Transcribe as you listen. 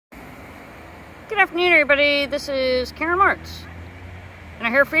Good afternoon, everybody. This is Karen Martz, and I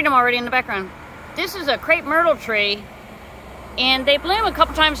hear Freedom already in the background. This is a Crepe Myrtle tree, and they bloom a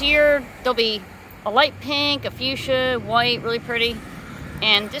couple times a year. There'll be a light pink, a fuchsia, white, really pretty.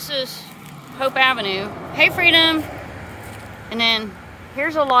 And this is Hope Avenue. Hey, Freedom! And then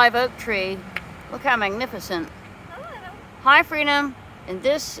here's a live oak tree. Look how magnificent. Hello. Hi, Freedom. And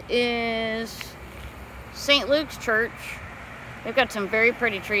this is St. Luke's Church. They've got some very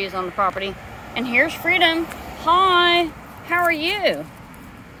pretty trees on the property. And here's Freedom. Hi, how are you?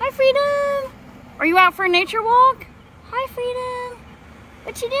 Hi, Freedom. Are you out for a nature walk? Hi, Freedom.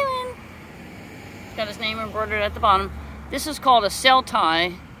 What you doing? He's got his name embroidered at the bottom. This is called a cell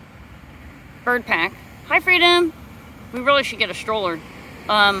tie bird pack. Hi, Freedom. We really should get a stroller.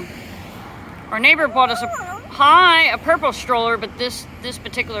 Our neighbor bought us a purple stroller, but this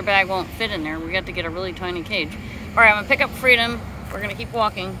particular bag won't fit in there. We got to get a really tiny cage. All right, I'm gonna pick up Freedom. We're gonna keep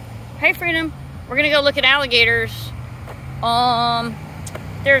walking. Hey, Freedom. We're gonna go look at alligators.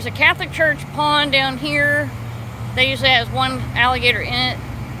 There's a Catholic church pond down here. They usually has one alligator in it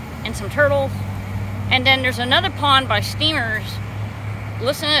and some turtles. And then there's another pond by steamers.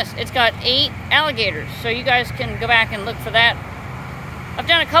 Listen to this, it's got 8 alligators. So you guys can go back and look for that. I've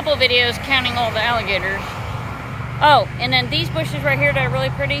done a couple of videos counting all the alligators. Oh, and then these bushes right here that are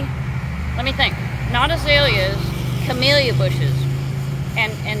really pretty. Let me think. Not azaleas, camellia bushes.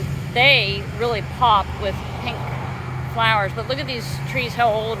 And they really pop with pink flowers. But look at these trees,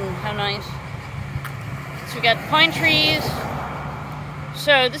 how old and how nice. So we got pine trees.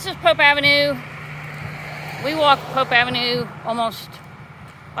 So this is Pope Avenue. We walk Pope Avenue almost,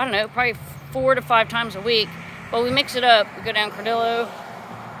 I don't know, probably 4 to 5 times a week. But we mix it up. We go down Cordillo.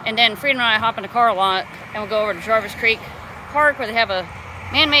 And then Freedom and I hop in the car a lot. And we'll go over to Jarvis Creek Park where they have a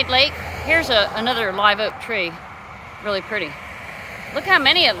man-made lake. Here's another live oak tree. Really pretty. Look how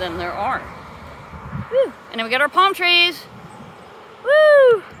many of them there are. Woo. And then we got our palm trees.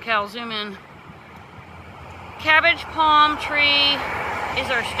 Woo! Okay, I'll zoom in. Cabbage palm tree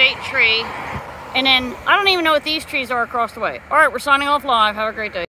is our state tree. And then I don't even know what these trees are across the way. All right, we're signing off live. Have a great day.